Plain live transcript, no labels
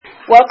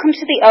Welcome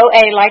to the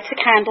OA Light a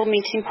Candle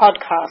Meeting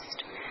podcast.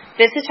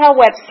 Visit our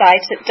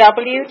website at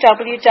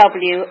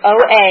www.oalaig.org,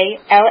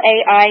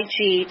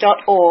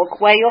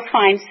 where you'll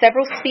find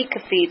several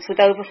speaker feeds with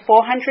over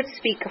 400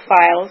 speaker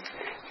files,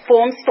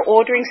 forms for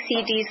ordering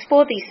CDs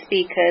for these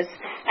speakers,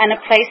 and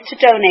a place to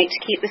donate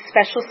to keep the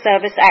special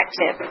service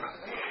active.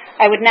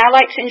 I would now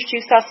like to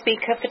introduce our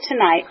speaker for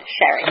tonight,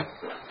 Sherry.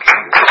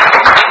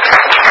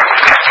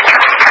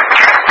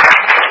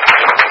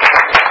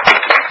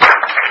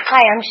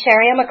 Hi, I'm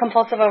Sherry. I'm a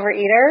compulsive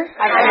overeater.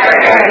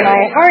 And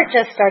my heart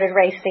just started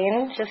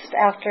racing just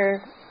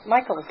after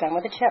Michael was done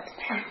with the chips.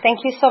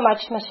 Thank you so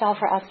much, Michelle,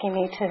 for asking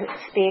me to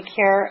speak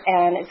here,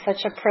 and it's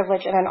such a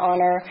privilege and an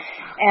honor.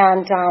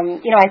 And,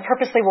 I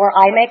purposely wore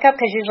eye makeup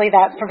because usually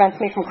that prevents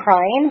me from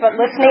crying, but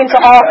no,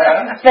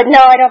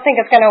 I don't think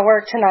it's going to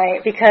work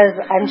tonight because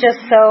I'm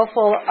just so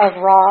full of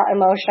raw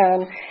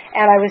emotion,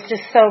 and I was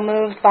just so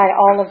moved by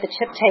all of the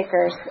chip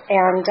takers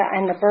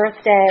and the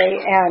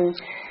birthday and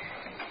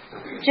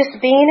just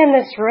being in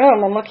this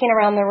room and looking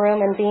around the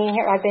room and being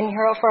here. I've been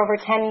here for over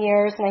 10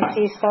 years, and I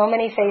see so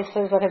many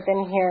faces that have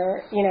been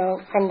here,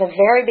 from the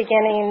very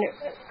beginning,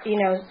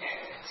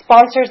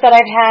 sponsors that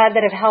I've had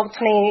that have helped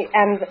me,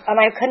 and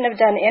I couldn't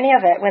have done any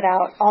of it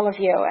without all of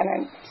you.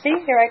 And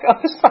here I go.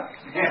 Sorry.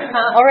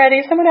 Already.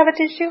 Someone have a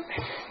tissue?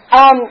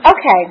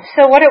 Okay,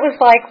 so what it was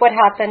like, what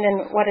happened,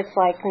 and what it's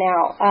like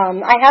now.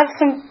 I have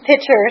some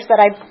pictures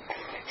that I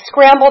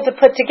scrambled to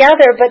put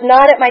together, but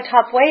not at my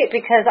top weight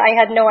because I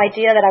had no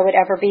idea that I would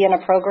ever be in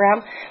a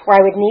program where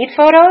I would need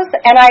photos,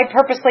 and I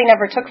purposely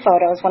never took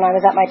photos when I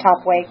was at my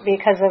top weight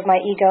because of my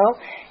ego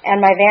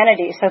and my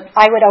vanity. So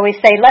I would always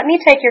say, let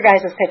me take your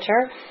guys'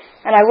 picture,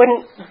 and I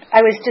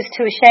was just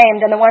too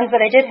ashamed, and the ones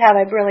that I did have,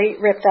 I really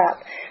ripped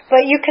up.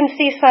 But you can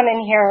see some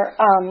in here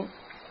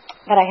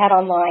that I had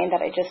online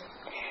that I just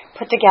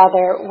put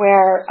together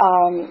where,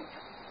 I'm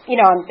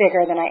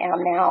bigger than I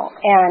am now,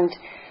 and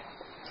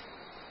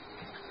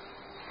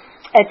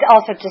it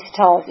also just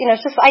tells,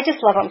 I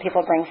just love when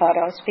people bring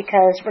photos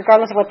because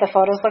regardless of what the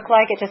photos look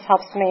like, it just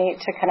helps me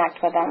to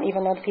connect with them,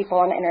 even though the people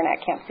on the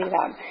internet can't see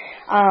them.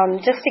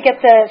 Just to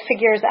get the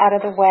figures out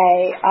of the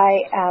way,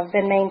 I have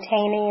been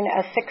maintaining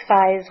a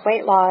 6-size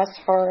weight loss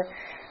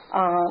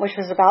which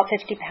was about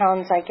 50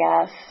 pounds, I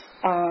guess,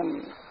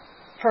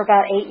 for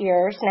about 8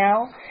 years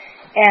now.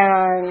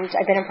 And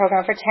I've been in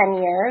program for 10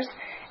 years.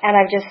 And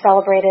I've just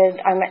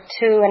celebrated, I'm at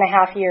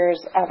 2.5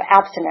 years of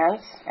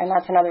abstinence, and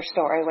that's another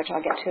story, which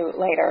I'll get to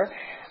later.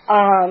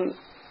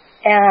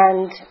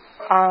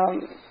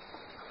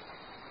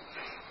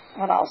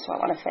 What else do I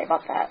want to say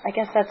about that? I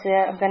guess that's it.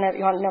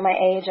 You want to know my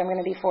age? I'm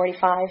going to be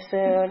 45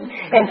 soon,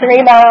 in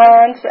 3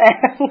 months.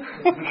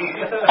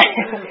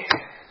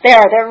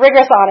 They're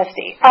rigorous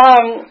honesty.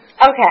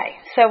 Okay,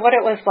 so what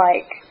it was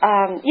like.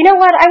 You know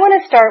what? I want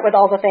to start with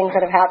all the things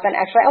that have happened.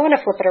 Actually, I want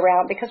to flip it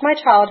around because my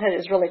childhood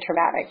is really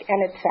traumatic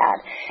and it's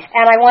sad.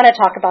 And I want to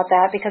talk about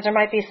that because there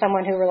might be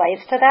someone who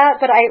relates to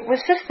that. But I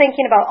was just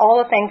thinking about all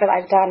the things that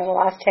I've done in the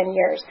last 10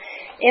 years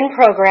in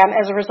program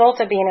as a result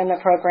of being in the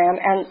program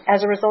and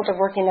as a result of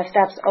working the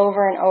steps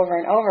over and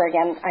over and over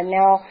again. I'm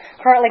now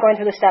currently going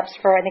through the steps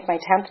for, I think, my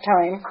 10th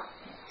time.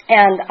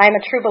 And I'm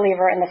a true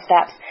believer in the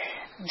steps.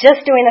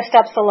 Just doing the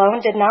steps alone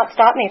did not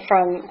stop me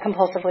from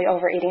compulsively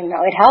overeating,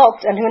 though. It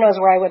helped, and who knows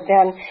where I would have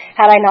been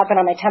had I not been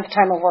on my 10th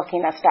time of working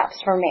the steps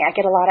for me. I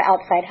get a lot of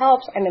outside help.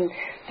 I'm in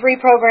 3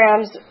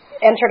 programs,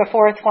 entered a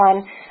 4th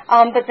one.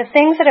 But the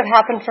things that have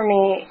happened for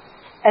me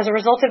as a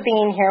result of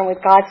being here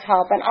with God's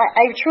help, and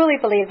I truly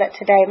believe that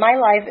today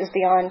my life is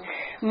beyond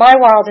my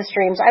wildest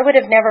dreams. I would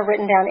have never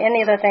written down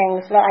any of the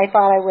things that I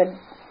thought I would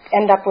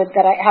end up with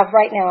that I have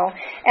right now.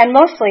 And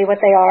mostly what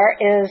they are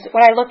is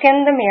when I look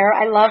in the mirror,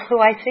 I love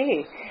who I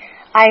see.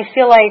 I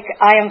feel like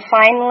I am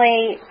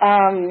finally,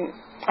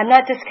 I'm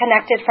not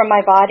disconnected from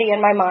my body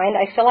and my mind.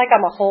 I feel like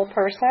I'm a whole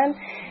person,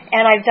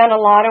 and I've done a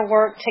lot of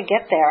work to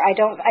get there. I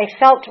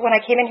felt when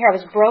I came in here, I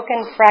was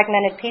broken,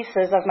 fragmented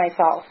pieces of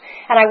myself.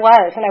 And I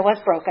was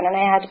broken, and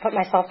I had to put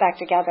myself back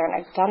together, and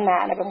I've done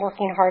that, and I've been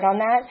working hard on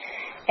that.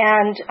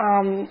 And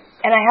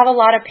I have a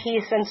lot of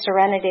peace and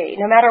serenity.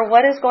 No matter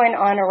what is going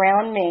on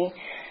around me,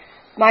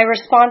 my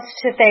response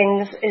to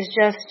things is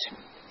just,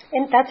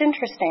 that's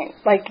interesting.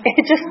 That's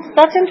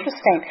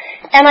interesting.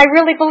 And I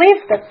really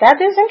believe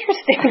that is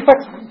interesting,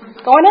 what's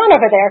going on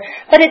over there.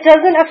 But it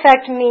doesn't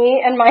affect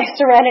me and my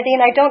serenity,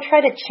 and I don't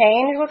try to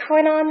change what's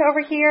going on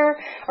over here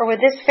or with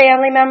this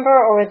family member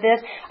or with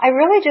this. I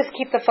really just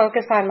keep the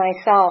focus on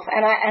myself,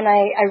 and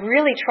I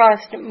really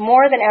trust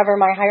more than ever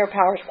my higher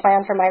power's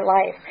plan for my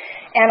life.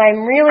 And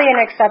I'm really in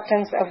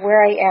acceptance of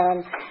where I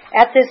am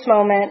at this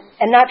moment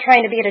and not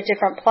trying to be at a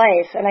different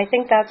place. And I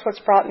think that's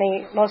what's brought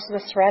me most of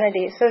the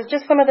serenity. So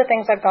just some of the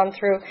things I've gone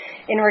through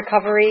in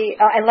recovery.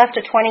 I left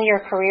a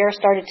 20-year career,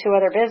 started 2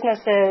 other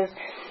businesses,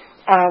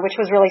 which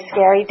was really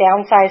scary,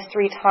 downsized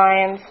 3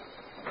 times.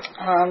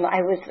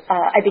 I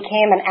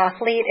became an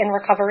athlete in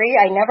recovery.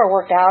 I never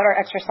worked out or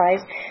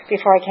exercised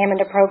before I came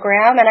into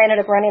program, and I ended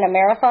up running a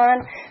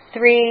marathon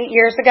 3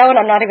 years ago, and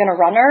I'm not even a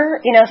runner,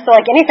 so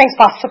like anything's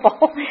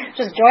possible.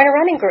 Just join a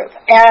running group.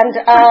 And,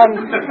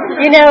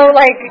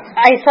 like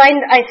I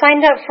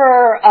signed up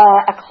for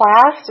a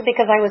class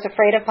because I was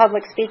afraid of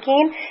public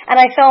speaking, and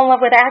I fell in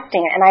love with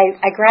acting, and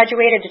I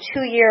graduated a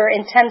 2-year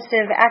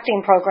intensive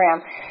acting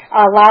program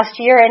last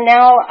year, and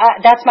now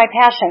that's my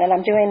passion, and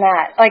I'm doing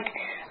that. Like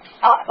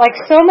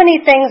so many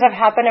things have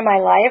happened in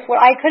my life where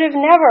I could have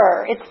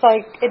never. It's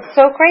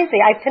so crazy.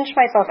 I pinch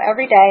myself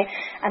every day,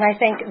 and I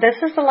think this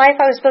is the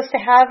life I was supposed to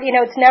have.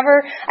 It's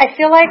never. I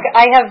feel like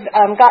I have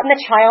gotten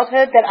the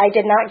childhood that I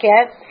did not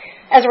get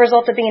as a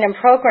result of being in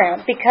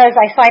program because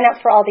I sign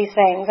up for all these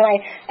things,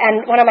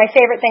 and one of my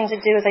favorite things to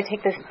do is I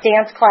take this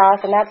dance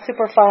class, and that's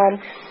super fun,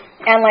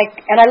 and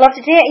I love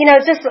to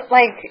dance. It's just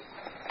like.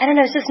 I don't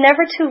know, it's just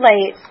never too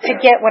late to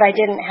get what I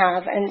didn't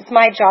have, and it's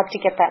my job to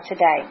get that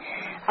today.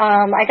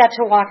 I got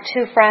to walk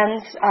 2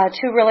 friends,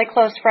 2 really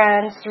close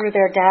friends through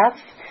their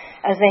deaths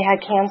as they had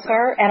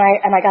cancer, and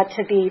I got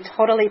to be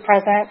totally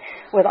present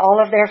with all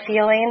of their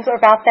feelings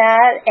about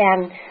that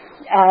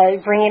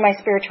and bringing my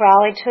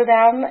spirituality to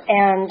them,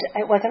 and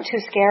it wasn't too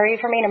scary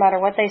for me no matter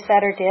what they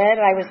said or did.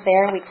 I was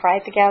there, and we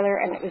cried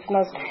together, and it was the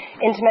most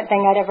intimate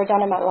thing I'd ever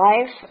done in my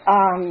life.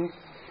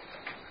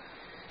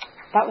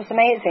 That was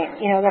amazing,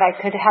 that I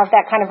could have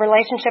that kind of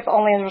relationship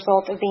only as a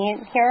result of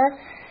being here.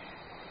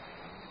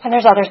 And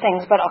there's other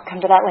things, but I'll come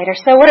to that later.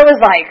 So what it was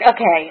like,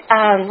 okay,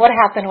 what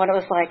happened, what it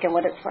was like, and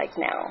what it's like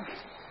now.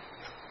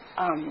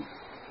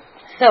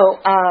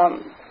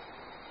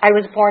 I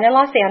was born in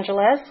Los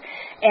Angeles,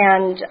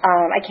 and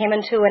I came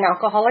into an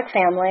alcoholic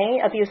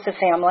family, abusive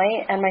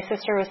family, and my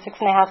sister was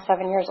 6.5,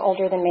 7 years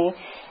older than me,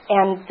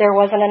 and there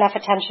wasn't enough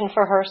attention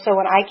for her, so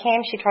when I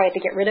came, she tried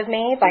to get rid of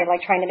me by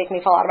trying to make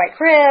me fall out of my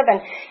crib, and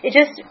it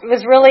just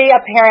was really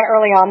apparent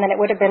early on that it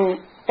would have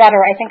been better.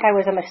 I think I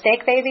was a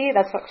mistake baby.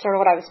 That's sort of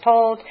what I was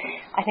told.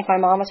 I think my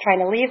mom was trying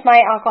to leave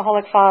my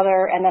alcoholic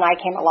father, and then I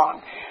came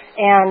along.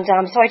 And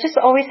so I just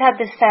always had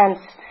this sense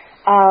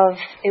of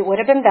it would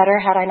have been better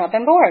had I not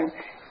been born.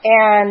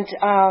 And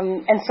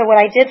so what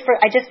I did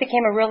I just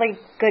became a really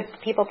good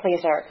people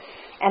pleaser.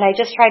 And I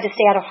just tried to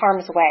stay out of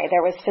harm's way.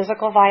 There was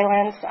physical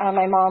violence.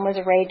 My mom was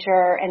a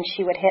rager, and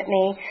she would hit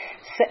me,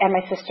 and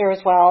my sister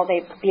as well.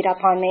 They beat up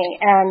on me,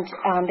 and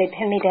they'd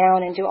pin me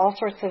down and do all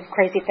sorts of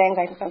crazy things.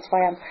 I think that's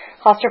why I'm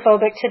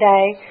claustrophobic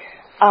today,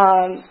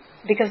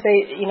 because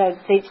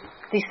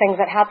these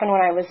things that happened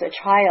when I was a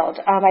child.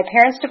 My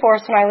parents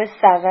divorced when I was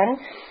 7,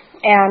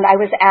 and I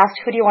was asked,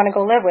 who do you want to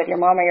go live with,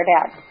 your mom or your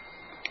dad?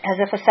 As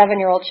if a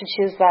 7-year-old should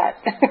choose that.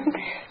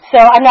 So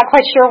I'm not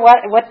quite sure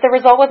what the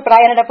result was, but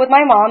I ended up with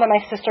my mom, and my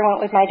sister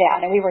went with my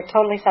dad, and we were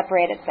totally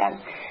separated then.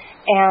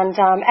 And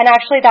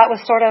actually that was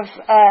sort of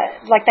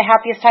like the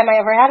happiest time I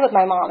ever had with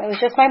my mom. It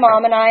was just my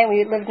mom and I.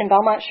 We lived in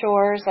Belmont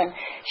Shores, and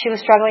she was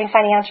struggling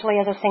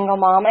financially as a single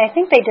mom. And I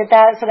think they did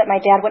that so that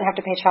my dad wouldn't have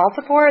to pay child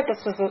support.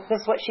 This is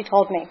what she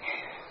told me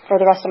for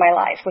the rest of my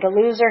life. What a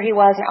loser he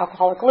was, an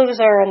alcoholic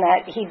loser, and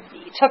that he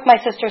took my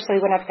sister so he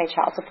wouldn't have to pay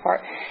child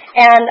support.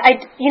 And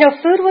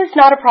food was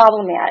not a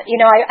problem yet.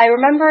 I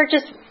remember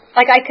just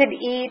I could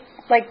eat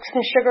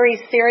some sugary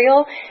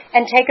cereal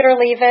and take it or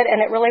leave it, and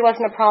it really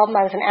wasn't a problem.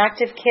 I was an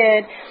active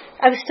kid.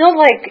 I was still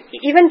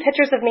even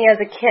pictures of me as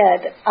a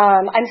kid,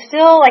 I'm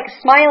still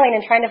smiling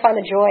and trying to find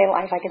the joy in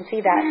life. I can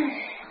see that.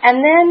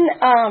 And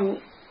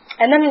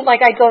then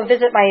I'd go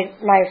visit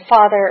my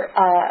father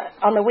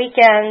on the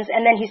weekends,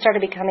 and then he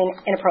started becoming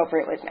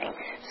inappropriate with me.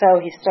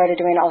 So he started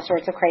doing all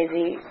sorts of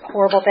crazy,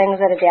 horrible things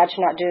that a dad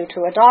should not do to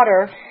a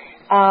daughter.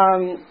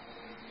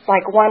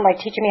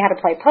 Teaching me how to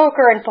play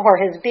poker and pour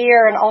his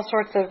beer and all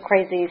sorts of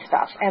crazy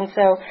stuff. And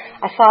so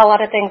I saw a lot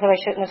of things that I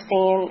shouldn't have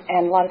seen,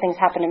 and a lot of things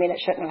happened to me that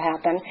shouldn't have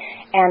happened.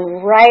 And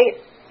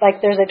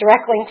there's a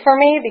direct link for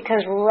me,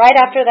 because right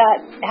after that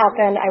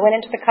happened, I went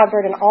into the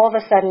cupboard, and all of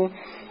a sudden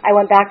I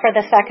went back for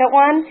the second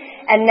one,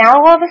 and now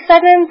all of a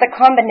sudden the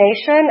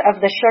combination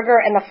of the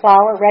sugar and the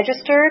flour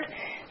registered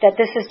that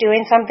this is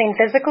doing something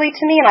physically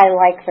to me, and I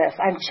like this.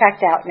 I'm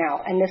checked out now,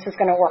 and this is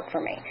going to work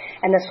for me.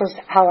 And this was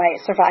how I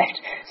survived.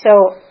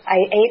 So I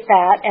ate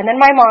that, and then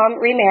my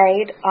mom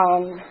remarried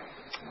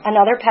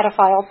another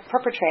pedophile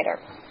perpetrator.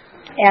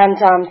 And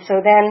so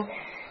then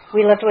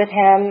we lived with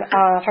him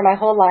for my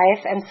whole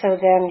life, and so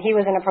then he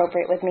was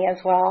inappropriate with me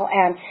as well.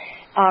 And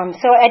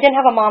so I didn't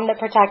have a mom that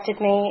protected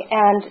me,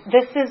 and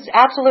this is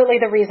absolutely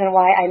the reason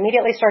why I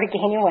immediately started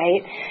gaining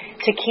weight,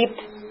 to keep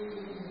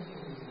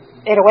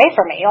it away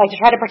from me, to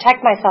try to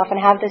protect myself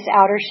and have this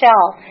outer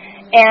shell.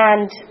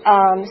 And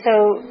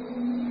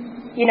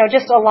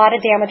just a lot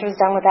of damage was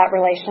done with that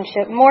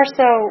relationship, more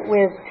so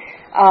with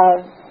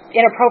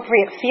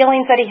inappropriate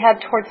feelings that he had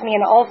towards me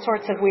and all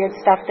sorts of weird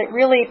stuff that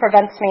really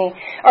prevented me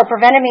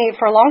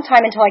for a long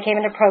time, until I came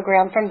into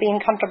program, from being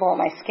comfortable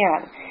in my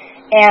skin.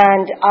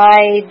 And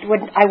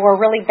I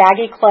wore really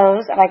baggy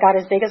clothes, and I got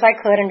as big as I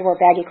could and wore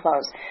baggy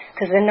clothes,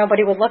 because then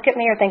nobody would look at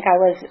me or think I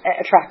was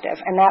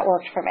attractive, and that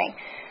worked for me.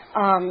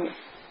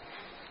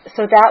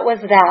 so that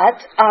was that.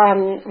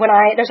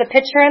 There's a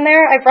picture in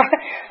there I brought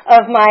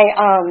of my,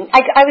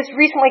 I was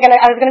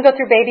going to go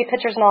through baby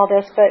pictures and all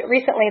this, but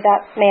recently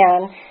that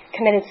man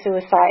committed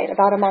suicide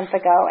about a month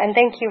ago. And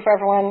thank you for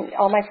everyone,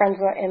 all my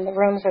friends in the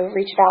rooms who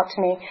reached out to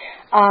me.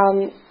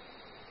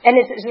 And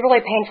it's a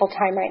really painful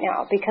time right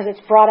now because it's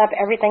brought up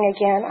everything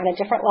again on a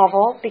different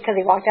level because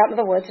he walked out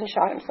into the woods and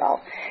shot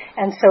himself.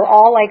 And so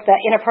all like the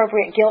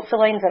inappropriate guilt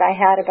feelings that I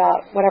had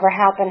about whatever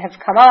happened has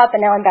come up,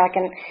 and now I'm back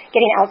and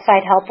getting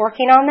outside help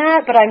working on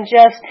that. But I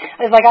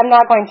was like, I'm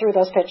not going through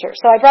those pictures.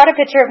 So I brought a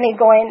picture of me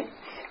going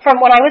from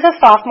when I was a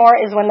sophomore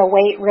is when the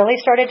weight really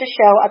started to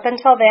show. Up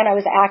until then, I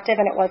was active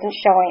and it wasn't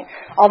showing.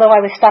 Although I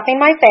was stuffing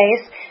my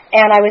face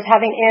and I was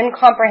having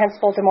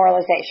incomprehensible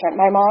demoralization.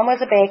 My mom was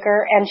a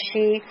baker and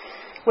she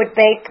would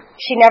bake.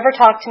 She never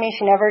talked to me.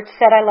 She never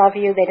said, I love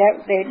you.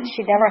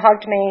 She never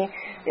hugged me.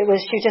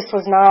 She just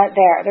was not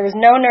there. There was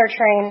no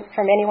nurturing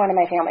from anyone in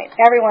my family.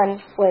 Everyone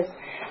was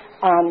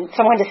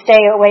someone to stay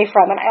away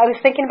from. And I was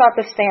thinking about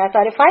this thing. I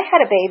thought, if I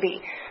had a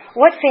baby,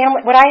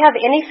 would I have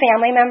any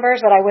family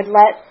members that I would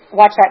let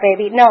watch that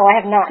baby? No,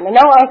 I have none.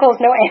 No uncles,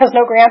 no aunts,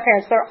 no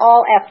grandparents. They're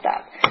all effed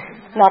up.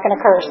 I'm not going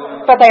to curse,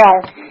 but they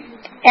are.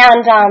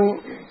 And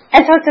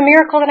so it's a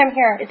miracle that I'm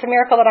here. It's a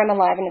miracle that I'm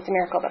alive, and it's a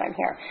miracle that I'm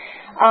here.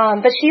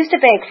 But she used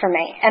to bake for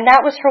me, and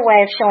that was her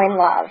way of showing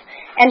love.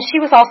 And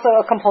she was also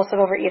a compulsive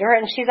overeater,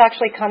 and she's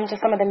actually come to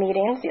some of the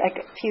meetings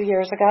like a few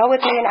years ago with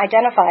me and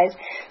identifies.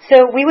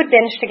 So we would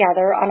binge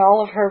together on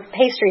all of her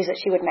pastries that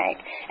she would make,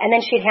 and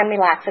then she'd hand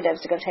me laxatives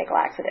to go take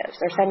laxatives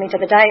or send me to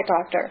the diet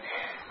doctor.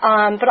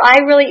 But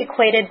I really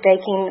equated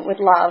baking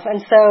with love,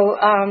 and so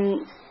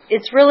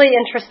it's really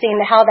interesting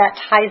how that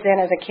ties in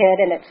as a kid,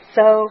 and it's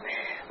so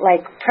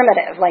like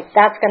primitive, like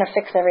that's going to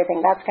fix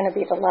everything, that's going to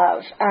be the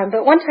love.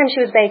 But one time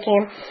she was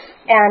baking,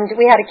 and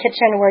we had a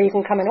kitchen where you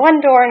can come in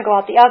one door and go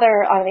out the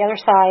other on the other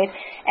side.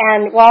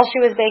 And while she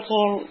was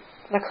baking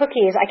the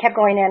cookies, I kept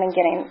going in and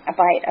getting a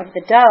bite of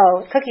the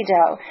cookie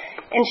dough,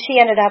 and she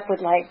ended up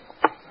with like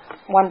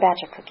one batch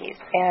of cookies,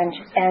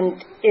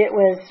 and it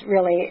was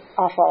really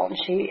awful.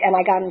 And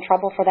I got in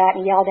trouble for that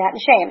and yelled at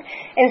and shamed.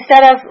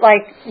 Instead of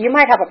like, you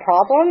might have a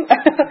problem.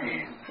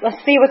 Let's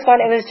see what's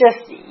going on. It was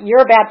just,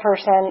 you're a bad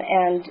person,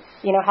 and,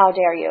 how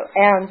dare you.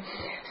 And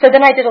so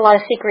then I did a lot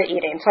of secret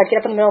eating. So I'd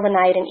get up in the middle of the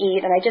night and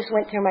eat, and I just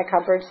went through my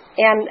cupboards.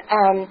 And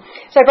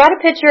so I brought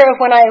a picture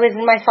of when I was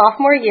in my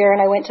sophomore year,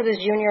 and I went to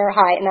this junior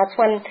high, and that's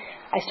when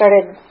I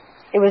started,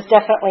 it was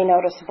definitely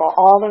noticeable.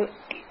 All the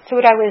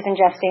food I was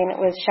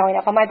ingesting was showing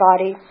up on my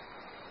body.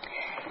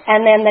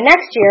 And then the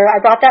next year,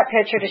 I brought that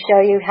picture to show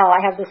you how I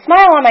have the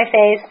smile on my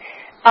face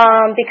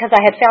because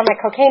I had found my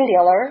cocaine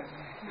dealer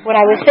when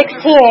I was 16,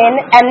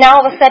 and now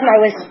all of a sudden I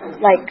was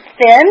like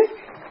thin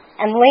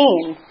and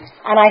lean.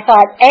 And I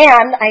thought,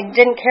 and I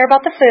didn't care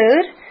about the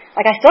food.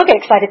 Like, I still get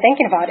excited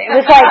thinking about it.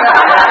 It was like,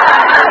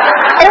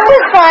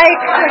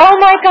 oh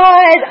my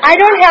God, I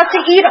don't have to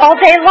eat all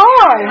day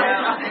long.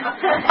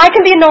 I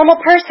can be a normal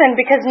person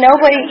because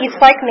nobody eats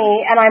like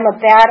me, and I'm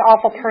a bad,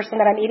 awful person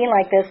that I'm eating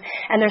like this,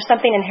 and there's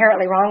something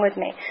inherently wrong with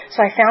me.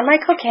 So I found my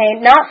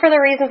cocaine, not for the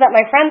reasons that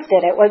my friends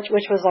did it, which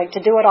was like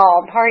to do it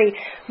all, party.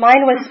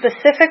 Mine was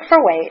specific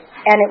for weight,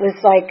 and it was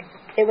like,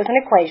 it was an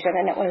equation,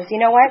 and it was, you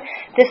know what?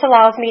 This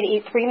allows me to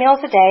eat 3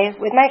 meals a day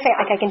with my family.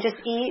 Like, I can just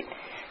eat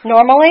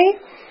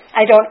normally.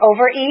 I don't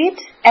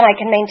overeat, and I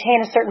can maintain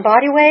a certain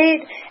body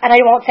weight, and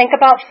I won't think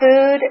about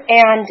food.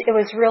 And it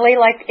was really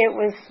like it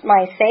was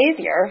my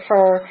savior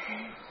for,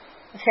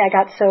 I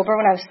got sober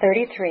when I was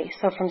 33.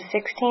 So from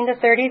 16 to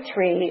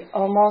 33,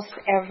 almost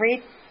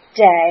every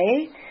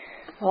day,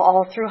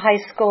 all through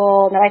high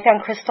school. And then I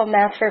found crystal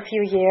meth for a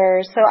few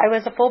years. So I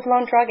was a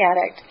full-blown drug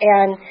addict.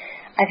 And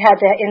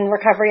in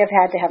recovery, I've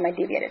had to have my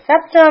deviated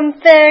septum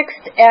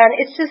fixed, and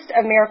it's just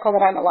a miracle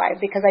that I'm alive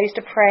because I used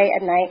to pray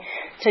at night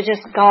to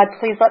just, God,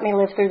 please let me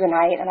live through the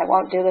night, and I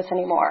won't do this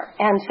anymore.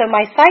 And so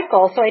my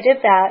cycle, so I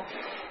did that,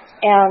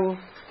 and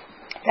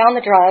found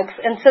the drugs,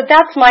 and so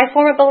that's my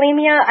form of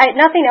bulimia.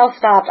 Nothing else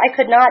stopped. I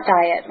could not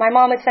diet. My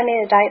mom would send me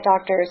to diet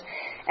doctors,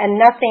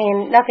 and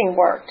nothing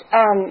worked.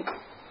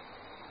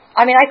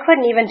 I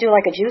couldn't even do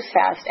like a juice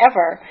fast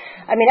ever.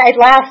 I'd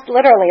last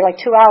literally like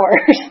 2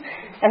 hours.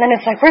 And then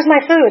it's like, where's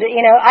my food?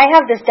 I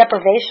have this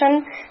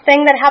deprivation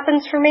thing that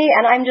happens for me,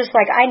 and I'm just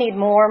like, I need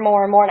more,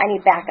 and I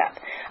need backup.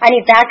 I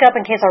need backup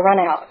in case I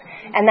run out.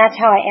 And that's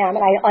how I am.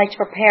 And I like to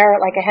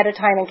prepare like ahead of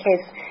time in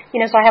case,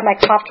 so I have my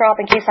cough drop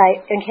in case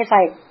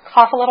I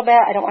cough a little bit.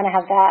 I don't want to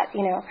have that,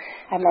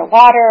 I have my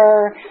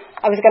water.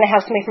 I was going to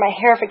have something for my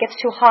hair if it gets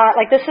too hot.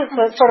 Like, this is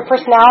the sort of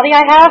personality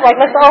I have.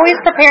 Like, let's always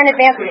prepare in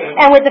advance.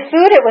 And with the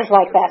food, it was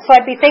like that. So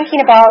I'd be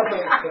thinking about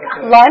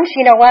lunch.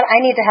 You know what?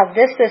 I need to have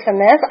this, and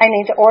this. I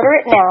need to order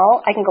it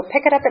now. I can go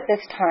pick it up at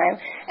this time.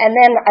 And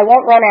then I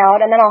won't run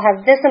out. And then I'll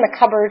have this in the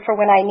cupboard for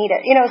when I need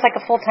it. It was like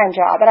a full-time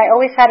job. And I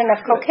always had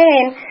enough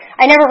cocaine.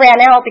 I never ran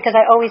out because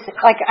I always,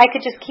 I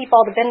could just keep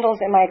all the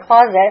bindles in my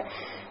closet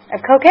of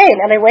cocaine.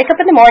 And I'd wake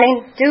up in the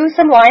morning, do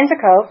some lines of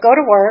coke, go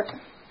to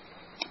work,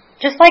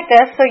 just like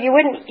this, so you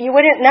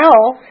wouldn't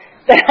know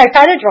that I've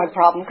had a drug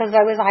problem because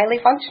I was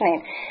highly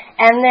functioning.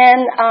 And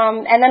then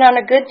on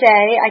a good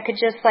day, I could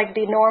just like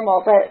be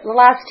normal. But the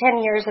last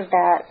 10 years of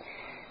that,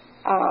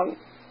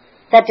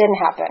 that didn't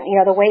happen.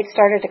 The weight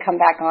started to come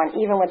back on,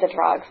 even with the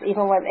drugs,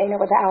 even with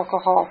with the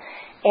alcohol,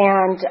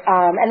 and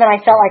then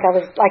I felt like I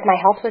was like my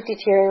health was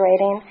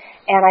deteriorating,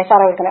 and I thought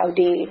I was going to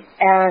OD,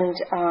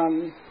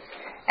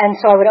 and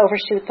so I would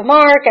overshoot the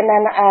mark, and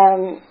then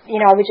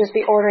I would just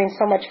be ordering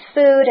so much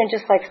food and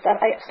just like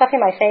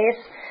stuffing my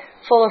face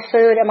full of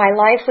food, and my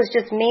life was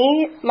just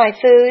me, my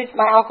food,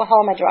 my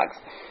alcohol, my drugs,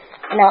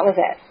 and that was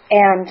it,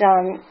 and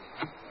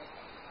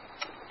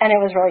it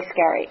was really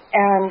scary.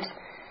 And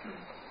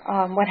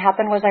what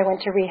happened was I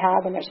went to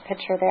rehab, and there's a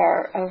picture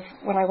there of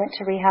when I went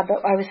to rehab.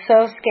 But I was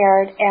so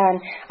scared,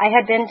 and I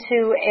had been to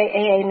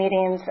AA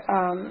meetings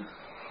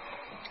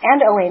and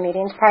OA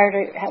meetings prior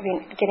to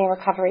getting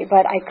recovery,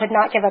 but I could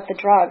not give up the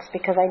drugs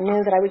because I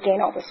knew that I would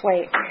gain all this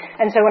weight.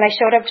 And so when I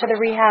showed up to the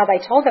rehab, I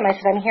told them, I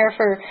said, I'm here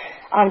for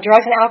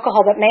drugs and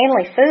alcohol, but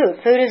mainly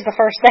food. Food is the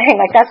first thing.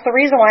 Like, that's the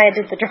reason why I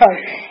did the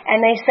drugs.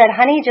 And they said,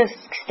 honey, just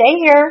stay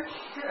here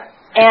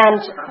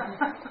and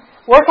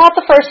work out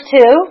the first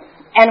two,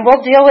 and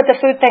we'll deal with the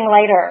food thing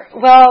later.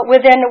 Well,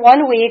 within 1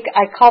 week,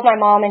 I called my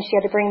mom, and she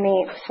had to bring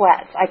me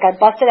sweats. I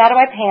got busted out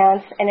of my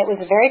pants, and it was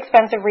a very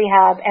expensive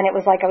rehab, and it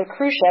was like a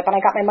cruise ship, and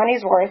I got my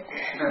money's worth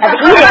of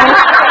eating,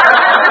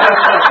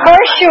 for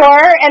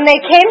sure. And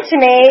they came to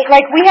me,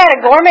 like, we had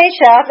a gourmet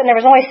chef, and there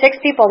was only 6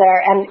 people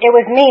there, and it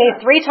was me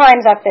 3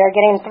 times up there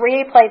getting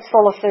 3 plates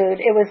full of food.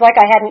 It was like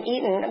I hadn't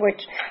eaten, which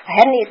I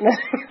hadn't eaten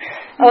this.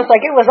 I was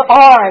like, it was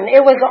on.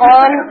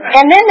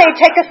 And then they'd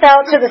take us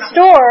out to the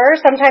store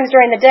sometimes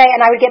during the day, and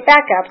I would get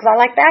backup because I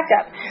like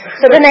backup.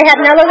 So then they had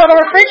another little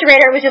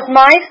refrigerator. It was just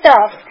my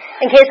stuff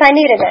in case I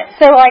needed it.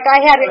 So like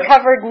I had it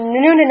covered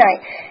noon to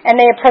night. And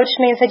they approached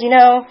me and said,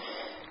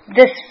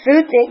 this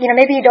food thing,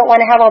 maybe you don't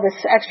want to have all this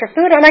extra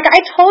food. I'm like,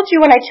 I told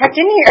you when I checked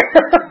in here.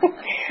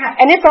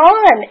 And it's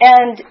on.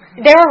 And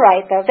they were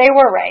right, though. They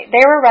were right.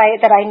 They were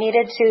right that I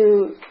needed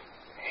to,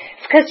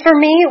 because for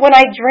me, when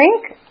I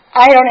drink,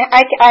 I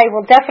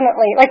will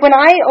definitely, like when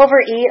I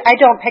overeat, I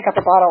don't pick up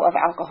a bottle of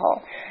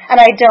alcohol. And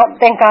I don't,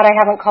 thank God I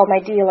haven't called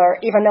my dealer,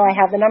 even though I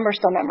have the number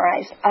still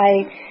memorized.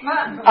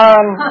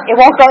 It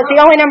won't go, it's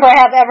the only number I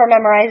have ever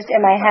memorized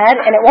in my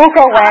head, and it won't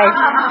go away.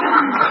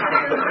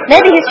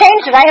 Maybe he's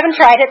changed it, I haven't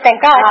tried it,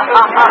 thank God.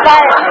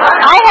 But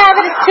I have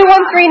it, it's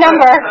 213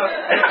 number.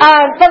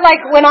 But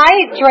like when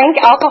I drink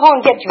alcohol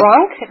and get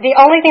drunk, the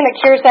only thing that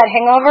cures that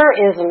hangover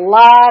is a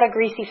lot of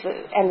greasy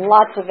food, and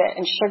lots of it,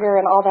 and sugar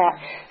and all that.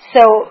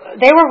 So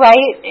they were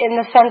right in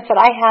the sense that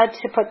I had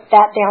to put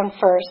that down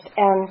first,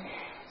 and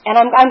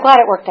I'm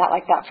glad it worked out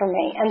like that for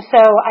me. And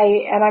so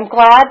I'm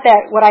glad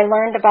that what I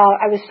learned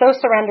about, I was so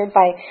surrendered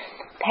by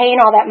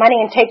paying all that money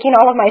and taking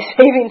all of my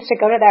savings to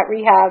go to that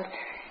rehab.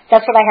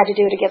 That's what I had to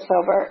do to get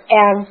sober,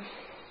 and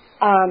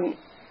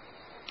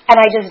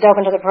I just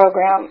dove into the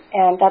program,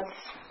 and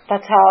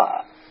that's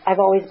how I've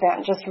always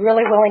been, just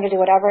really willing to do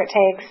whatever it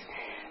takes,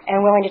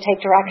 and willing to take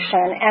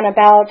direction. And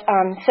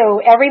so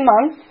every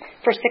month.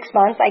 For 6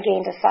 months, I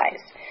gained a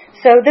size.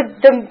 So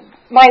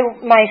my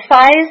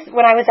size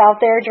when I was out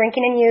there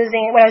drinking and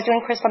using, when I was doing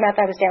crystal meth,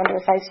 I was down to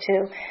a size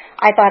 2.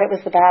 I thought it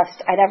was the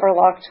best I'd ever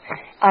looked.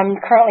 I'm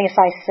currently a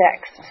size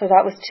 6, so that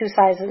was 2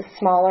 sizes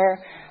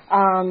smaller.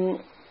 I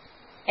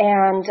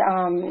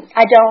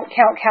don't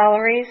count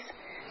calories.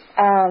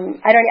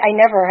 I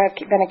never have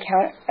been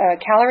a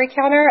calorie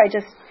counter. I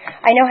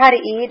know how to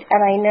eat,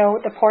 and I know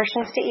the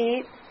portions to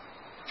eat,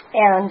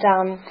 and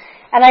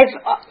I've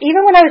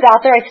even when I was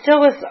out there, I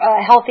still was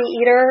a healthy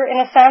eater in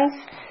a sense.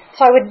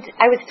 So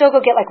I would still go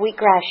get like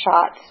wheatgrass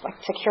shots, like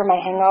to cure my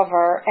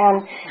hangover.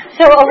 And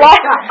so a lot,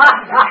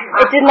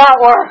 it did not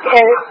work.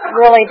 It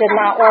really did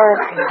not work.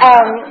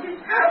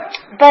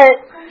 But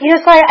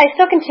so I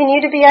still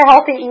continue to be a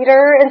healthy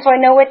eater, and so I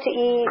know what to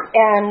eat.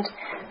 And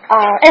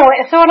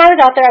anyway, so when I was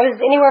out there, I was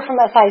anywhere from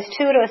a size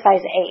 2 to a size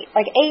 8.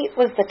 Like 8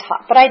 was the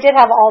top, but I did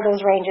have all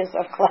those ranges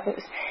of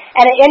clothes.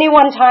 And at any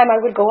one time,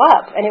 I would go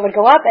up, and it would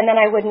go up, and then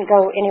I wouldn't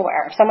go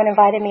anywhere. If someone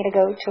invited me to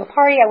go to a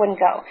party, I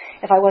wouldn't go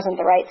if I wasn't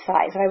the right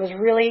size. And I was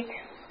really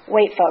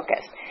weight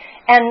focused.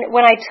 And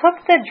when I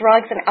took the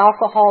drugs and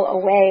alcohol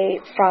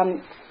away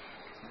from,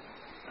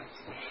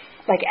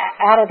 like,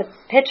 out of the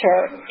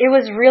picture, it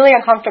was really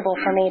uncomfortable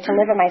for me to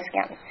live in my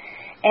skin.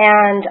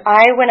 And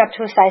I went up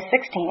to a size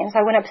 16, so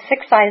I went up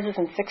 6 sizes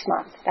in 6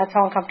 months. That's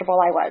how uncomfortable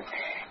I was.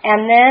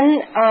 And then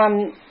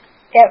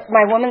at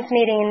my women's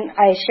meeting,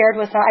 I shared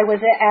with them, I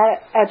was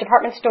at a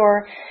department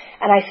store,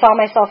 and I saw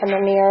myself in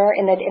the mirror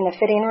in the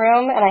fitting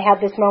room, and I had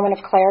this moment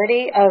of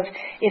clarity of,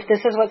 if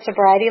this is what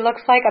sobriety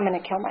looks like, I'm going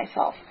to kill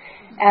myself.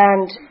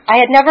 And I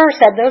had never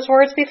said those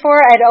words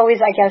before. I'd always,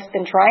 I guess,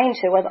 been trying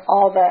to with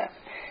all the,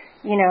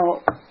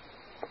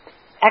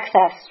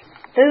 excess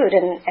food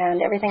and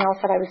everything else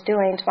that I was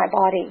doing to my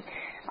body.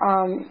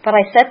 But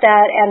I said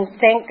that, and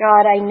thank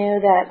God I knew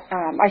that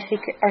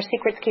our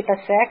secrets keep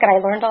us sick, and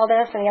I learned all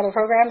this in the other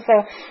program. So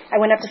I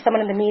went up to someone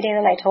in the meeting,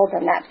 and I told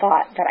them that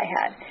thought that I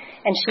had.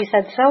 And she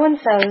said,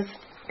 so-and-so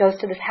goes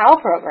to this HAL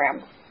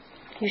program.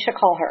 You should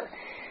call her.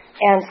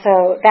 And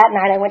so that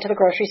night I went to the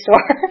grocery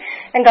store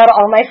and got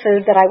all my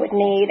food that I would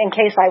need in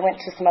case I went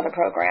to some other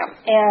program.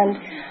 And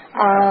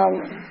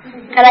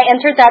I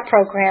entered that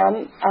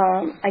program.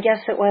 I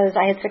guess it was,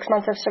 I had 6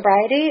 months of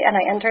sobriety, and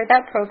I entered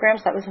that program,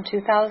 so that was in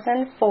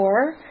 2004.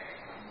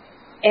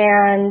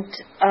 And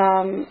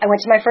I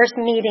went to my first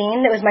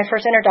meeting. It was my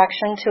first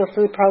introduction to a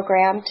food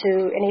program, to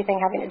anything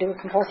having to do with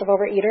compulsive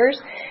overeaters.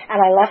 And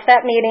I left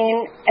that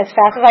meeting as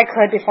fast as I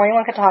could before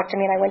anyone could talk to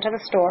me, and I went to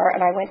the store,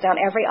 and I went down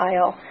every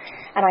aisle,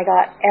 and I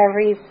got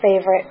every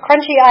favorite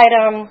crunchy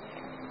item,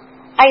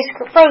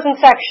 frozen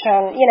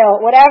section,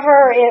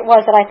 whatever it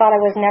was that I thought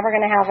I was never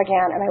going to have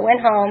again. And I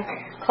went home,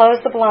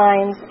 closed the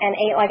blinds, and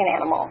ate like an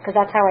animal, because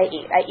that's how I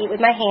eat. I eat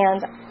with my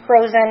hands,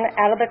 frozen,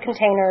 out of the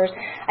containers.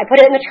 I put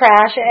it in the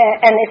trash,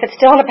 and if it's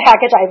still in the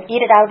package, I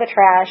eat it out of the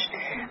trash.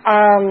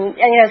 And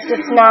it's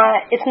just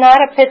not, it's not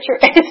a picture,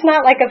 it's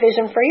not like a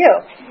vision for you.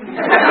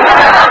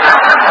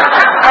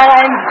 And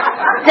I'm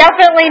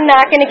definitely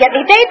not going to get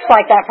any dates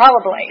like that,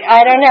 probably.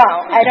 I don't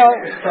know. I don't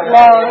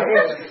know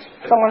if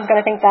someone's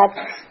going to think that's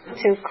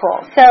too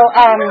cool. So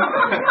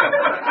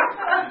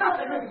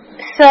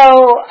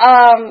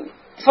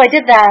I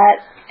did that,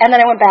 and then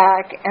I went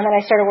back, and then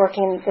I started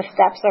working the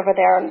steps over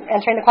there and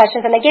answering the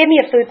questions, and they gave me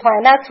a food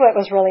plan. That's what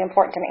was really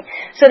important to me.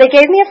 So they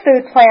gave me a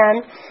food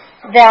plan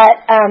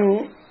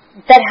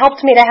that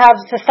helped me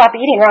to stop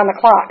eating around the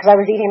clock, because I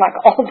was eating like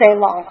all day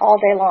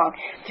long,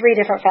 3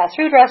 different fast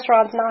food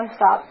restaurants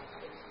nonstop.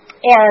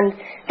 And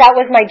that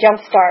was my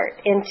jump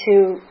start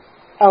into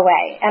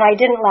OA. And I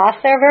didn't last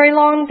there very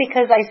long,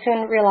 because I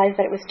soon realized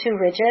that it was too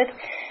rigid,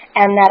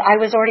 and that I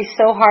was already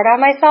so hard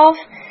on myself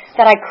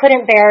that I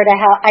couldn't bear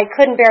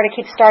to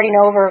keep starting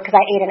over because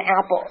I ate an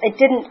apple. It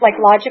didn't,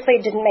 logically,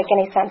 it didn't make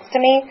any sense to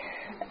me.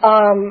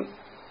 And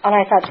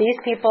I thought, these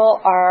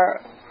people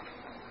are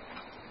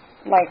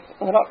a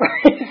little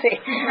crazy.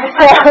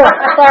 So,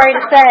 sorry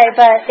to say,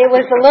 but it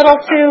was a little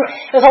too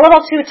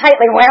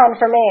tightly wound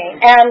for me.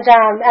 And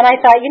I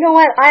thought, you know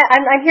what?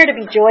 I'm here to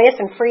be joyous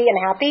and free and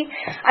happy.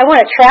 I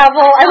want to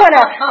travel. I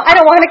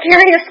don't want to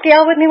carry a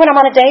scale with me when I'm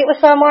on a date with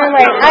someone.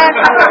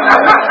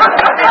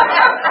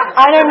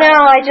 I don't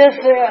know. I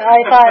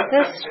thought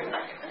this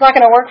is not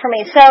going to work for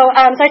me. So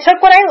I took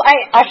what I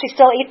actually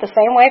still eat the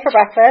same way for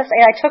breakfast,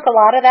 and I took a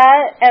lot of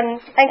that and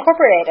I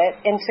incorporated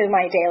it into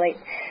my daily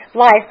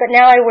life, but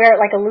now I wear it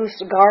like a loose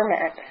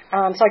garment.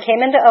 So I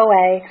came into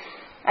OA,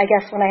 I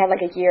guess, when I had a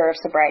year of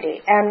sobriety.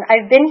 And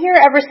I've been here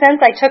ever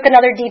since. I took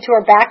another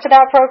detour back to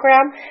that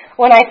program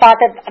when I thought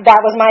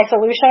that was my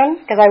solution,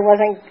 because I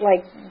wasn't,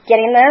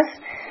 getting this.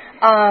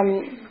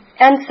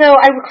 And so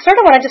I sort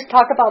of want to just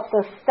talk about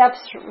the steps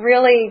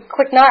really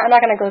quick. I'm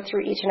not going to go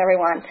through each and every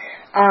one.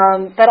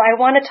 But I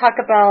want to talk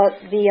about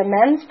the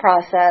amends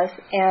process,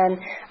 and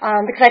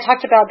because I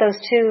talked about those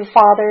 2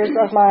 fathers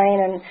of mine,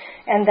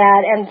 and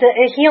the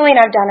healing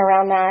I've done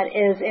around that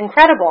is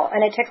incredible, and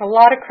it takes a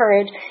lot of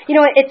courage.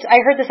 I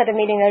heard this at a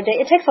meeting the other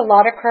day. It takes a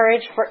lot of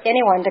courage for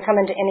anyone to come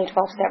into any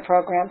 12-step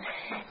program,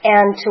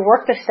 and to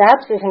work the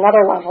steps is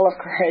another level of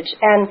courage,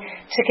 and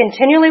to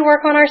continually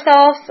work on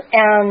ourselves,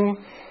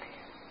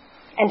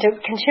 and to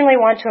continually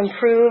want to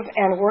improve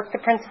and work the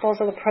principles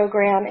of the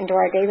program into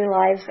our daily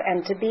lives,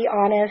 and to be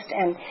honest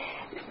and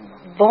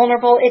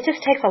vulnerable. It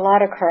just takes a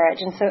lot of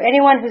courage. And so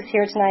anyone who's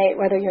here tonight,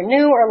 whether you're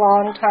new or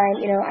long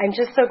time, I'm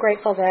just so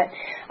grateful that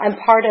I'm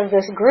part of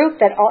this group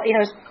that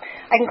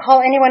I can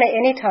call anyone at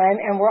any time,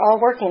 and we're all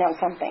working on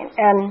something.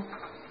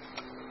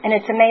 And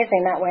it's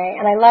amazing that way.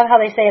 And I love how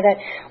they say that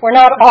we're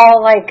not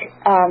all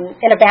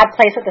in a bad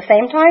place at the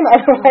same time.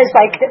 Otherwise,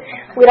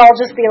 we'd all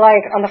just be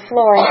on the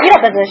floor in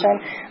fetal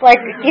position.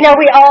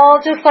 We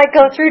all just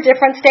go through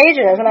different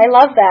stages. And I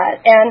love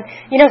that. And,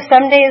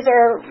 some days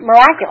are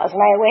miraculous. And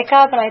I wake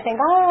up and I think,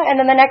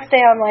 and then the next day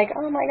I'm like,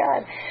 oh my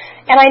God.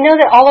 And I know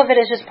that all of it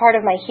is just part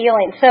of my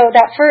healing. So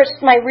that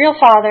first, my real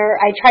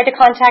father, I tried to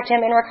contact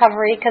him in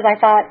recovery, because I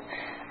thought,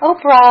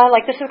 Oprah,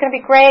 this is going to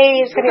be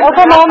great. It's going to be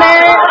Oprah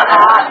moment.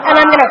 And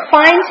I'm going to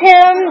find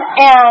him,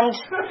 and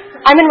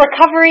I'm in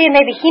recovery, and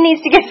maybe he needs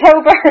to get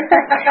sober.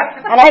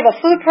 And I have a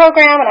food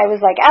program, and I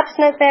was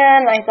abstinent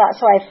then. And I thought,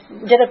 so I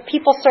did a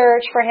people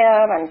search for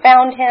him and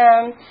found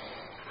him.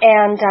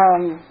 And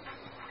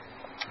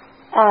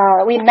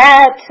we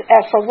met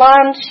for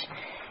lunch,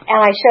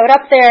 and I showed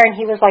up there, and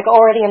he was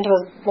already into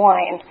his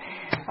wine.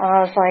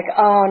 I was like,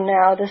 oh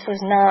no, this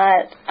is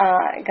not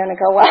going to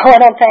go well, I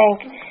don't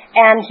think.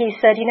 And he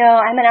said,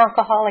 I'm an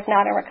alcoholic,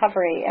 not in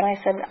recovery. And I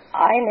said,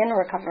 I'm in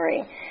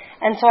recovery.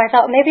 And so I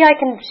thought maybe I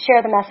can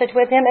share the message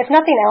with him. If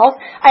nothing else,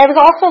 I was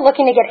also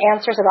looking to get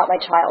answers about my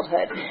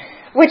childhood,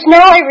 which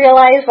now I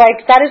realize,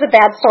 that is a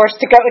bad source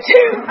to go to.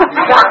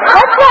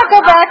 Let's not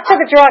go back to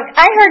the drunk.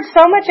 I heard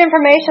so much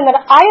information that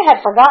I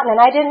had forgotten,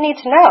 and I didn't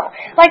need to know.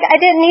 I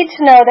didn't need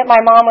to know that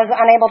my mom was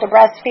unable to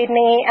breastfeed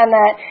me, and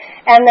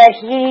that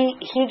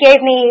he gave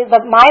me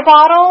my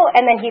bottle,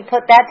 and then he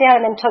put that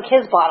down and then took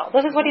his bottle.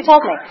 This is what he told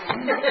me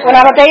when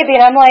I'm a baby,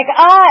 and I'm like,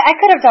 I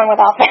could have done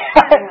without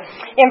that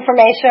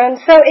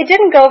information. So it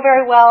didn't go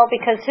very well,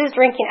 because his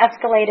drinking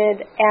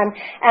escalated, and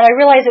I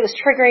realized it was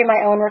triggering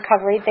my own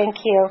recovery. Thank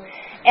you.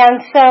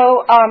 And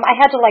so I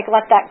had to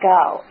let that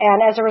go.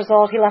 And as a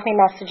result, he left me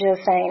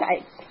messages saying,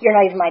 "You're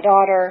not even my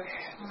daughter.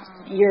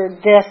 You're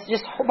this,"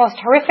 just most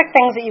horrific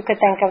things that you could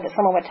think of that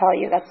someone would tell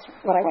you. That's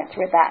what I went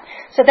through with that.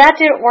 So that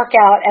didn't work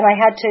out, and I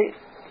had to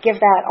give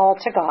that all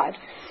to God.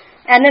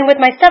 And then with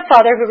my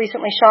stepfather, who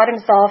recently shot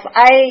himself,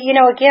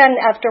 again,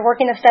 after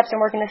working the steps,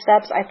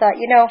 I thought,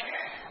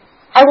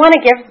 I want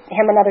to give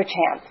him another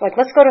chance.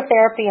 Let's go to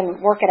therapy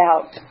and work it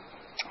out.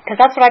 Because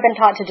that's what I've been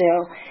taught to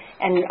do.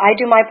 And I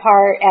do my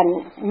part,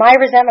 and my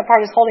resentment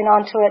part is holding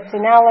on to it. So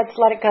now let's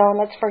let it go and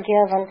let's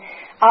forgive. And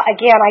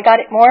again, I got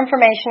more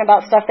information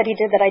about stuff that he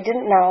did that I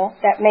didn't know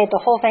that made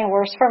the whole thing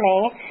worse for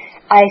me.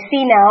 I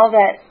see now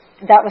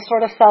that was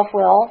sort of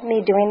self-will,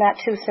 me doing that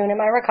too soon in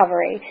my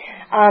recovery.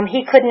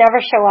 He could never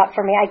show up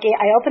for me. I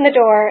opened the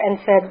door and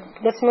said,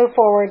 "Let's move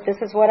forward.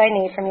 This is what I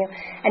need from you."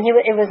 And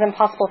it was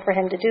impossible for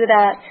him to do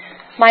that.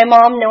 My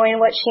mom, knowing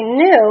what she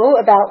knew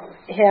about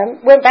him,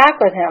 went back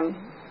with him.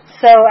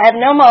 So I have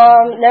no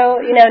mom, no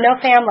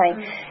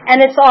family.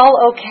 And it's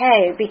all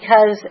okay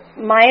because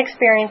my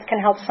experience can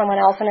help someone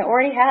else, and it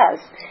already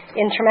has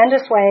in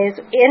tremendous ways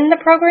in the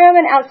program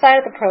and outside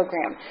of the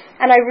program.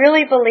 And I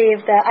really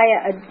believe that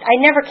I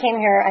never came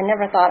here, I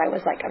never thought I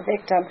was like a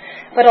victim.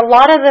 But a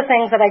lot of the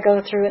things that I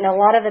go through and a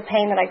lot of the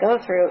pain that I go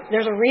through,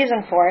 there's a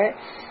reason for it,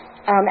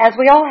 as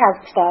we all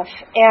have stuff.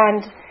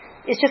 And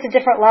it's just a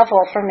different level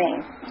for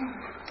me.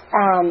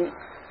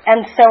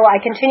 And so I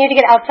continue to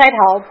get outside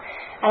help.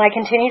 And I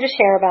continue to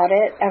share about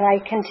it, and I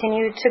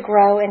continue to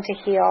grow and to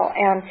heal.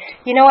 And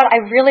you know what? I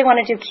really want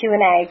to do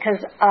Q&A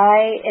because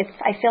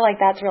I feel like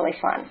that's really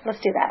fun. Let's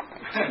do that.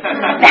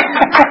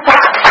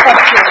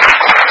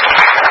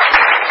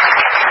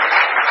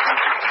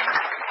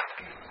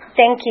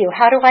 Thank you.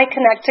 How do I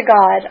connect to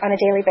God on a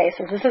daily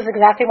basis? This is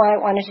exactly why I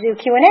wanted to do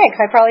Q&A because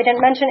I probably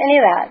didn't mention any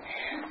of that.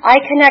 I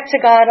connect to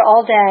God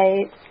all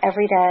day,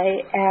 every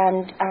day,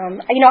 and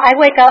I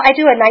wake up. I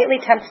do a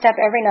nightly 10th step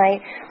every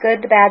night: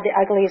 good, the bad, the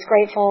uglies,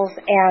 gratefuls,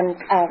 and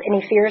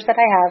any fears that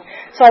I have.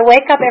 So I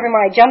wake up every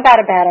morning. I jump out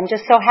of bed. I'm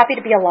just so happy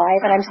to be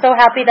alive, and I'm so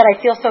happy that I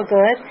feel so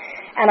good,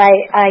 and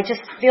I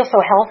just feel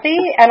so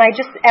healthy, and I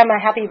just am a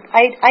happy.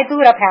 I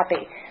boot up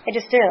happy. I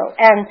just do.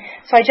 And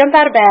so I jump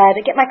out of bed,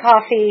 I get my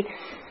coffee.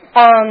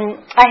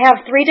 I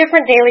have 3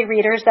 different daily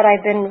readers that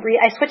I've been.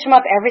 I switch them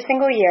up every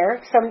single year.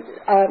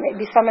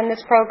 Maybe some in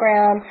this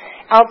program,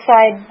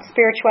 outside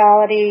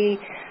spirituality.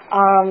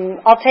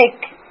 I'll take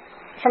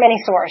from any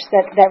source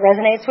that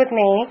resonates with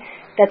me.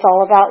 That's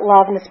all about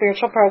love and the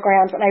spiritual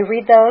programs, and I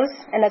read those,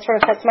 and that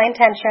sort of sets my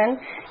intention.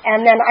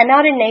 And then I'm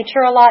out in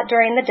nature a lot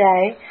during the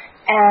day.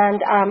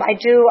 And I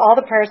do all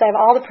the prayers. I have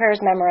all the prayers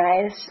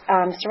memorized: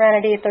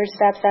 Serenity, 3rd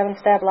step, 7th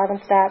step,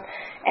 11th step,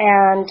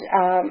 and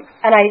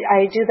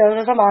I do those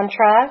as a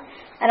mantra.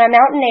 And I'm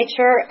out in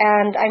nature,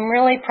 and I'm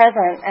really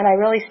present, and I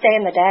really stay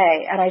in the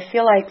day. And I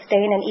feel like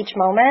staying in each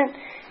moment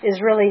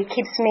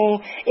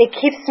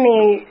keeps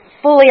me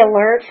fully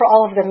alert for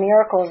all of the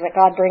miracles that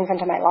God brings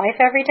into my life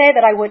every day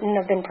that I wouldn't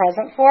have been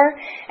present for.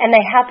 And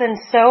they happen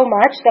so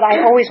much that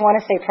I always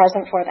want to stay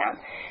present for them.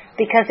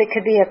 Because it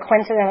could be a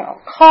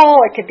coincidental call,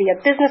 it could be a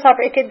business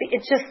opportunity,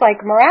 it's just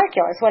like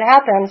miraculous what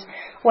happens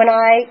when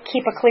I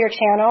keep a clear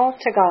channel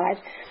to God.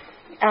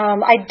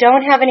 I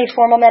don't have any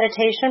formal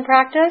meditation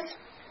practice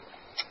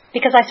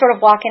because I sort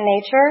of walk in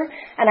nature,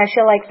 and I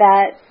feel like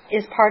that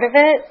is part of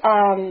it.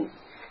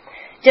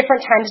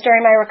 Different times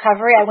during my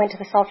recovery, I went to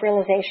the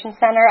Self-Realization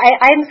Center.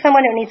 I'm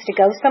someone who needs to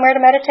go somewhere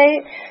to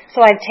meditate,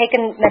 so I've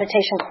taken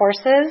meditation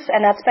courses,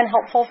 and that's been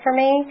helpful for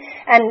me.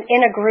 And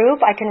in a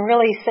group, I can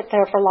really sit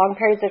there for long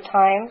periods of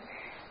time.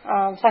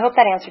 So I hope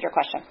that answered your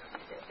question.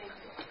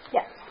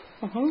 Yes.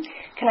 Mm-hmm.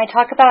 Can I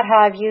talk about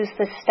how I've used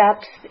the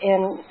steps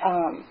in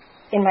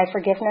my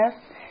forgiveness?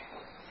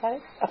 Is that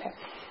it? Okay.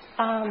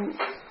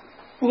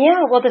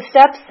 Well, the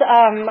steps,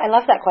 I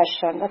love that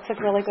question. That's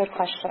a really good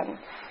question.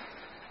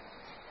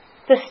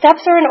 The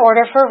steps are in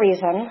order for a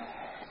reason,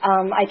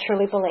 I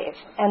truly believe.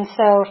 And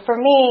so for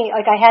me,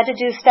 I had to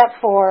do step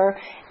 4,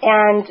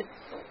 and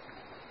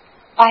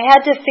I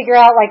had to figure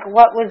out,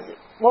 what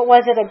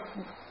was it,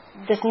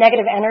 this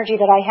negative energy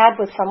that I had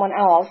with someone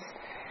else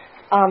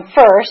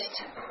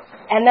first,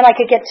 and then I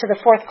could get to the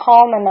 4th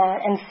column in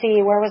that and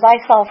see where was I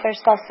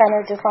selfish,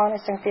 self-centered,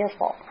 dishonest, and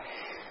fearful.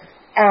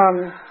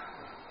 And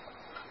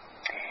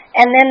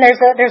then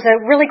there's a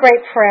really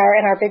great prayer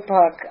in our big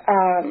book,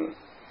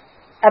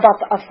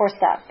 about a 4th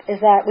step, is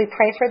that we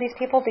pray for these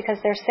people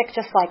because they're sick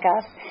just like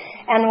us.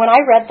 And when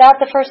I read that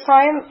the first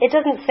time, it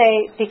doesn't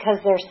say because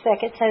they're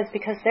sick. It says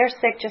because they're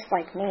sick just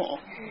like me.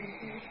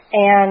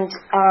 And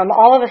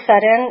all of a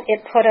sudden,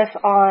 it put us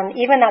on,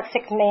 even that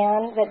sick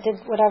man that did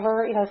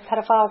whatever, this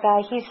pedophile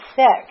guy, he's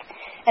sick.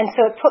 And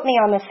so it put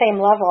me on the same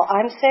level.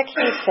 I'm sick,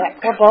 he's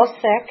sick. We're both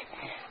sick.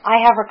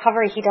 I have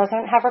recovery, he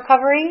doesn't have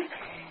recovery.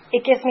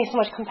 It gives me so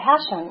much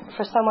compassion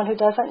for someone who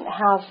doesn't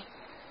have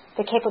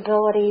the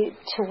capability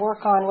to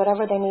work on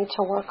whatever they need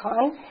to work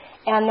on.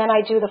 And then I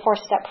do the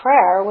 4th step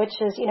prayer, which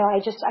is,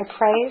 I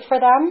pray for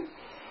them.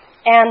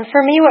 And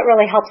for me, what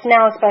really helps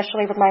now,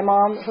 especially with my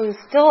mom, who's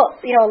still,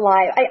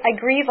 alive, I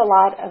grieve a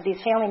lot of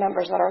these family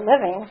members that are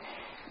living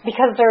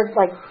because they're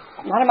like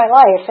not in my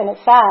life, and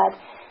it's sad.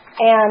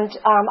 And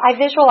I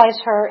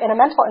visualize her in a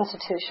mental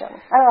institution.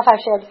 I don't know if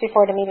I've shared this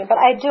before at a meeting, but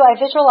I do. I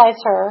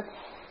visualize her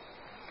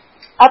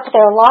up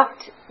there,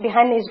 locked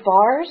behind these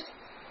bars,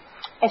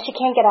 and she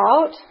can't get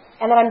out.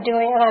 And then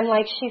I'm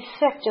like, she's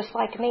sick just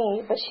like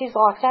me, but she's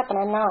locked up and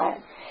I'm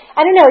not.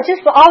 I don't know,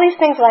 just all these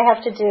things that I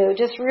have to do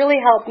just really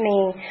help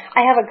me.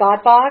 I have a God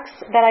box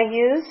that I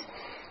use.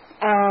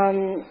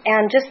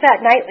 And just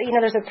that night,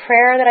 there's a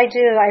prayer that I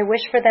do. I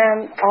wish for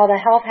them all the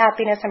health,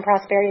 happiness, and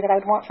prosperity that I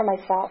would want for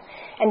myself.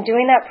 And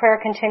doing that prayer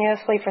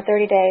continuously for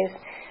 30 days,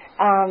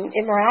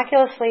 it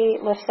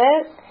miraculously lifts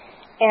it.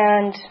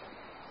 And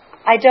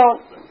I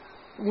don't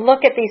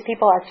look at these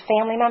people as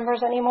family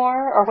members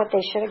anymore or what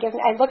they should have given.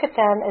 I look at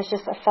them as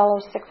just a fellow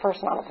sick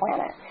person on the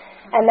planet.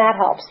 And that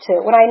helps too.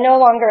 When I no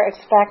longer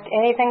expect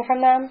anything from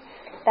them,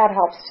 that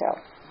helps too.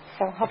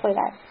 So hopefully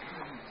that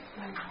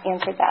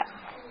answered that.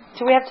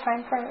 Do we have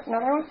time for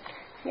another one?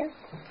 Yeah.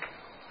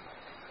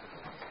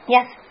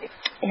 Yes.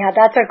 Yeah,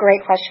 that's a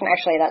great question,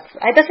 actually.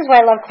 This is why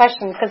I love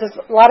questions, because it's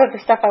a lot of the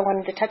stuff I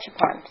wanted to touch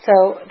upon.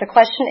 So the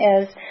question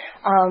is,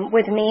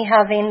 with me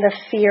having the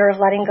fear of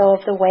letting go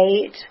of the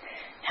weight,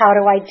 how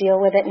do I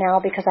deal with it now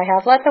because I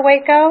have let the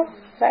weight go?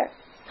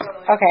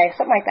 Okay,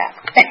 something like that.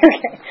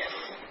 Okay.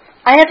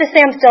 I have to say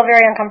I'm still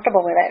very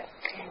uncomfortable with it.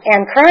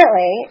 And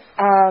currently,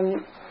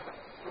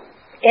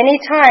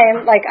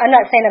 anytime, like I'm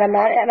not saying that I'm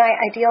not at my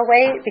ideal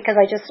weight because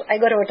I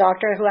go to a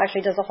doctor who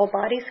actually does a whole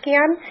body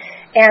scan,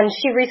 and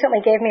she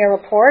recently gave me a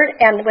report,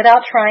 and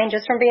without trying,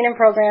 just from being in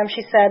program,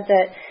 she said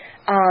that,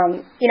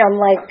 I'm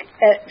like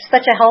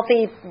such a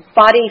healthy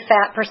body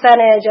fat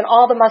percentage and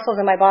all the muscles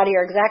in my body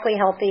are exactly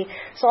healthy.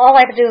 So all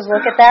I have to do is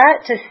look at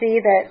that to see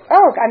that,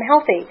 I'm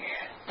healthy.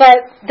 But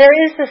there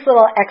is this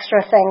little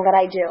extra thing that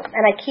I do,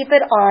 and I keep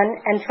it on,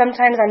 and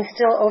sometimes I'm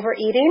still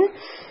overeating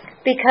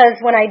because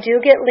when I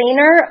do get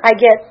leaner, I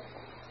get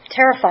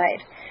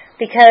terrified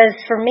because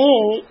for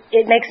me,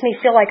 it makes me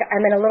feel like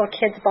I'm in a little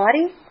kid's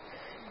body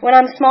when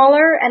I'm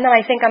smaller, and then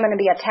I think I'm going to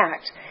be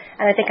attacked,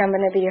 and I think I'm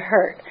going to be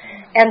hurt.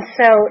 And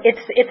so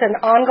it's an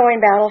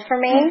ongoing battle for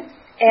me,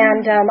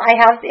 and I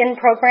have in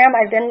program,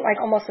 I've been like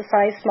almost a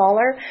size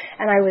smaller,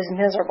 and I was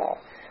miserable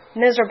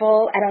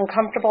and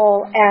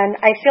uncomfortable, and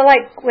I feel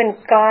like when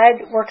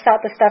God works out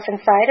the stuff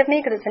inside of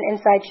me, because it's an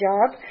inside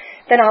job,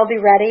 then I'll be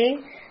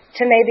ready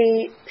to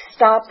maybe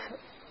stop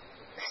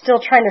still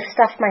trying to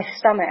stuff my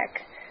stomach,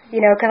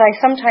 because I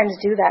sometimes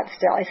do that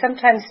still. I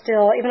sometimes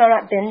still, even though I'm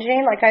not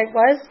binging like I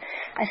was,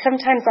 I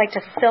sometimes like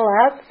to fill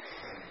up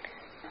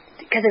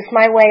because it's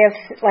my way of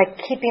like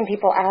keeping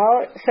people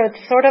out. So it's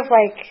sort of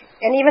like,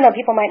 and even though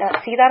people might not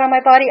see that on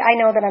my body, I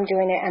know that I'm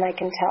doing it and I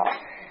can tell.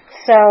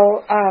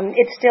 So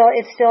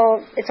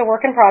it's a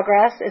work in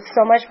progress. It's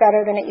so much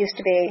better than it used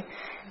to be,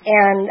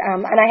 and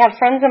I have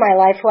friends in my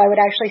life who I would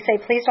actually say,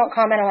 please don't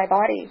comment on my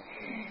body,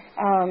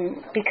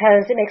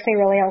 because it makes me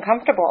really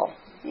uncomfortable.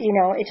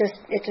 It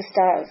just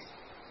does.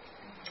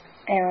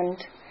 And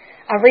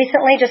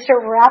recently, just to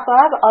wrap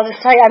up, I'll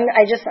just tell you,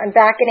 I'm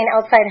back getting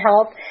outside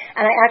help,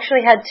 and I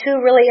actually had 2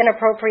 really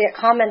inappropriate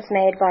comments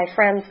made by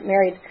friends,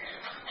 married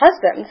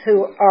husbands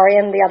who are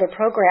in the other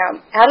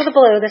program. Out of the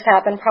blue, this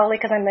happened, probably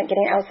because I'm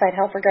getting outside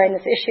help regarding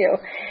this issue.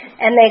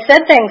 And they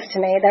said things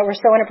to me that were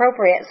so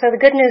inappropriate. So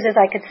the good news is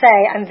I could say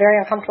I'm very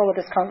uncomfortable with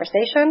this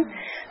conversation,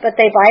 but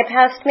they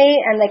bypassed me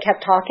and they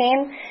kept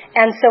talking.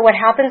 And so what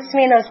happens to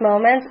me in those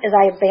moments is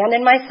I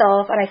abandon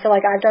myself and I feel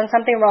like I've done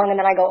something wrong,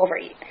 and then I go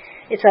overeat.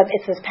 It's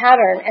this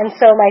pattern. And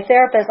so my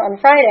therapist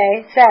on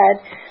Friday said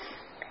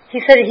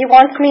he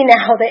wants me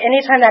now that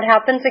anytime that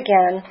happens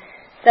again,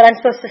 that I'm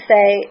supposed to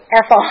say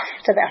F off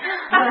to them.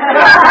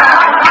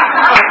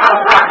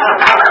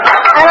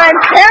 And I'm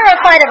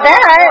terrified of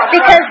that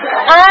because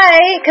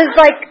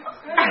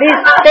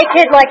they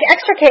could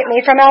extricate me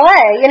from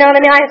LA. You know what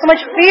I mean? I have so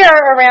much fear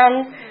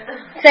around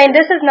saying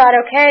this is not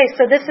okay,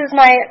 so this is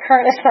my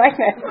current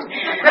assignment.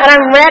 And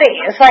I'm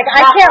ready. It's like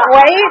I can't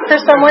wait for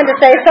someone to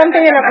say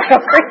something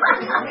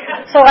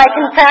inappropriate so I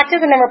can practice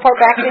and then report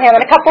back to him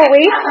in a couple of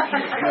weeks.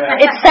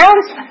 It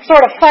sounds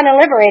sort of fun and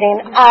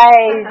liberating.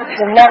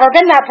 I've never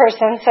been that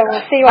person, so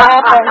we'll see what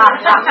happens.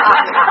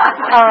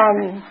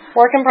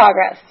 Work in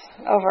progress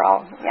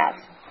overall, yes.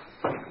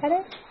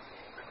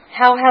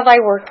 How have I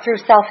worked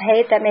through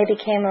self-hate that maybe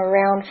came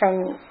around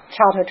from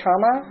childhood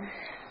trauma?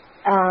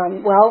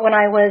 Well, when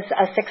I was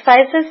 6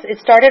 sizes, it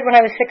started when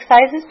I was 6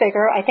 sizes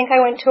bigger. I think I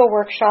went to a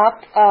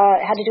workshop,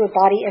 had to do with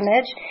body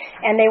image,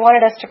 and they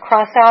wanted us to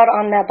cross out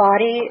on the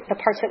body the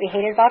parts that we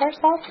hated about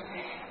ourselves.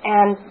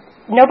 And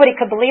nobody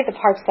could believe the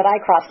parts that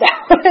I crossed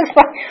out. It was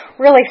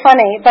really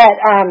funny, but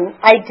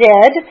I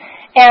did.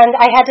 And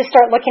I had to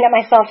start looking at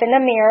myself in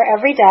the mirror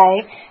every day,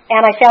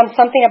 and I found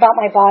something about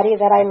my body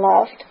that I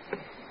loved.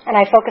 And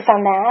I focused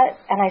on that,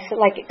 and I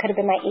said, it could have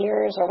been my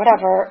ears or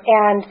whatever.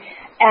 And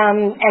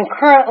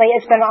currently,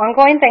 it's been an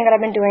ongoing thing that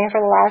I've been doing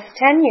for the last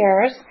 10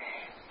 years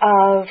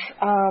of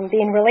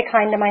being really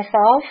kind to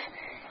myself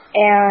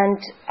And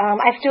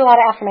I have to do a lot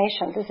of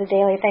affirmations. It's a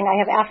daily thing. I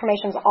have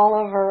affirmations all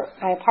over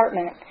my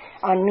apartment,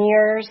 on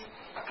mirrors,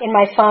 in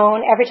my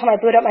phone. Every time I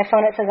boot up my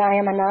phone, it says, I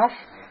am enough,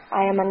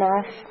 I am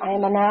enough, I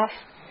am enough.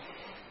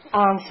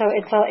 So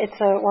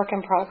it's a work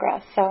in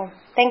progress. So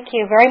thank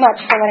you very much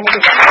for letting me do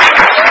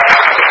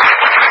that.